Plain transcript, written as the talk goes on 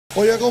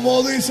Oye,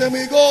 como dice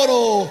mi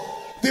coro,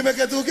 dime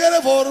que tú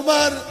quieres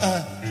formar,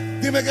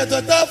 dime que tú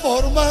estás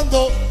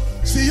formando.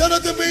 Si yo no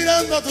estoy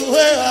mirando a tu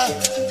jeva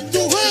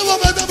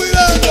me está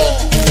mirando.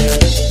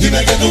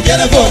 Dime que tú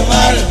quieres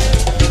formar,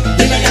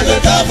 dime que tú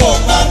estás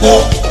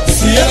formando.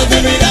 Si yo no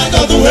estoy mirando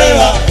a tu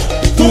jeva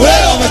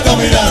me está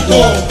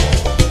mirando.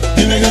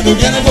 Dime que tú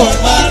quieres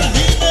formar,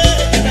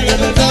 dime que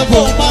tú estás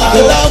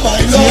formando.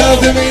 Si yo no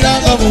estoy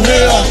mirando a tu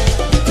jeva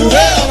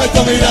me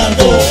está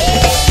mirando.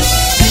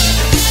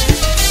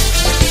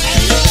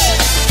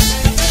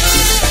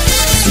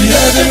 Si yo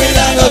no estoy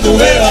mirando a tu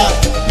jeva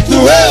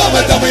me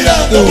está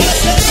mirando.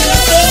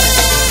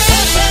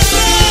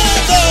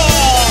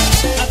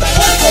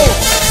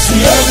 Si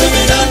yo no estoy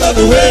mirando a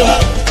tu jeva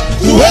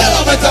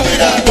me está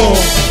mirando.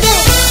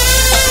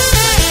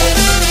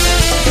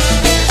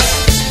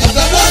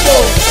 ¿Hasta cuándo?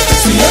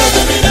 Si yo no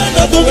estoy mirando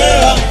a tu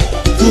jeva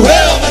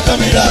me está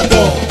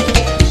mirando.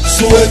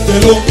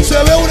 Suéltelo. Se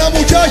ve una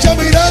muchacha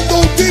mirando a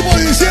un tipo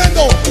y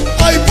diciendo: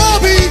 ay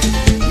papi,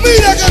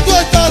 mira que tú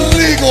estás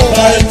rico.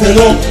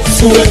 Suéltelo,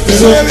 suéltelo.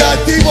 Se ve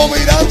al tipo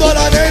mirando a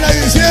la nena y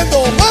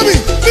diciendo: mami,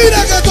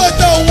 mira que tú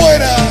estás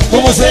buena.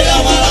 ¿Cómo se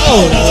llama la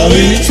hora,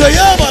 David? Se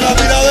llama la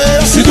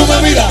miradera. Si tú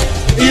me miras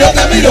y yo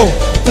te miro,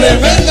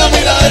 tremenda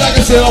miradera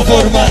que se va a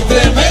formar.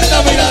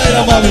 Tremenda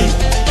miradera, mami.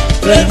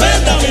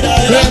 Tremenda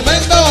miradera.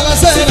 Tremenda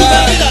balacera. Si tú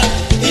me miras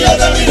y yo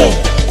te miro,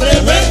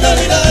 tremenda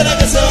miradera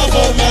que se va a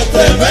formar.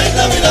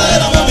 Tremenda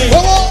miradera, mami.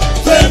 ¿Cómo?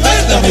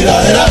 Tremenda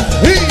miradera.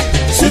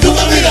 Si tú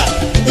me miras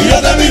y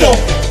yo te miro,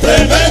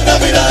 tremenda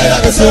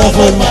miradera que se va a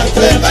formar.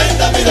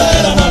 Tremenda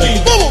miradera,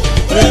 mami. ¿Cómo?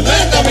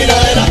 Tremenda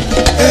miradera.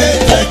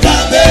 Esta es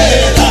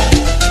candela,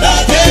 la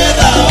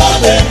tierra va a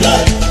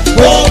temblar,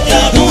 porque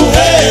a tu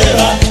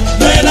jeva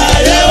me la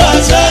lleva a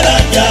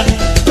charangar.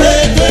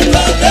 Esto es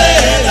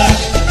candela,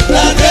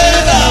 la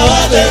tierra va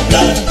a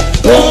temblar,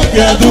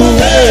 porque a tu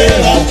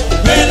jeva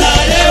me la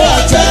lleva a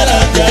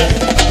charangar.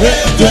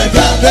 Esto es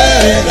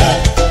candela,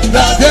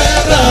 la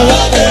tierra va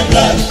a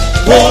temblar,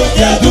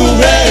 porque a tu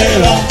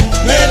jeva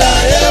me la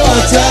lleva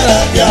a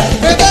charangar.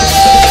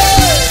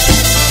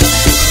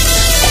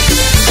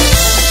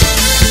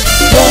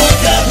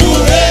 Porque a tu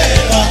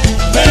jeva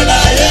me la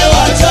lleva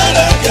a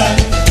charangar.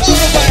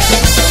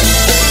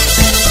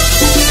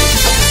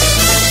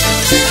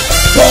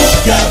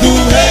 Porque a tu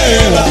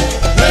jeva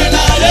me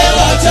la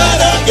lleva a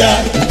charangar.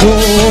 No, no,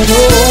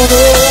 no,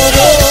 no,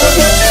 no.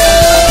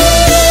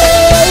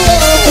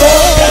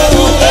 Porque a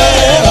tu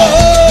jeva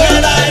me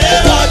la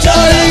lleva a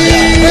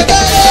charangar.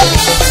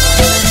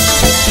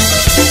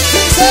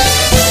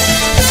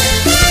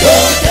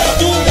 Porque a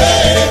tu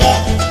jeva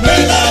me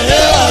la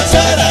lleva a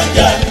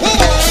charangar.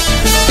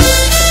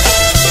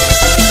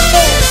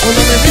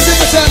 Cuando me dicen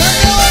que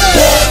charanga,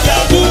 Porque a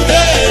tu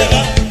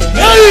jeva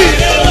me la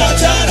lleva a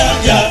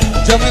charangar.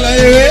 ya me la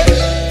llevé.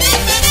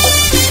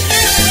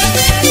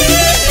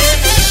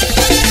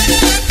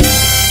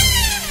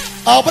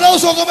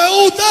 ¡Aplauso que me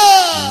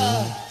gusta!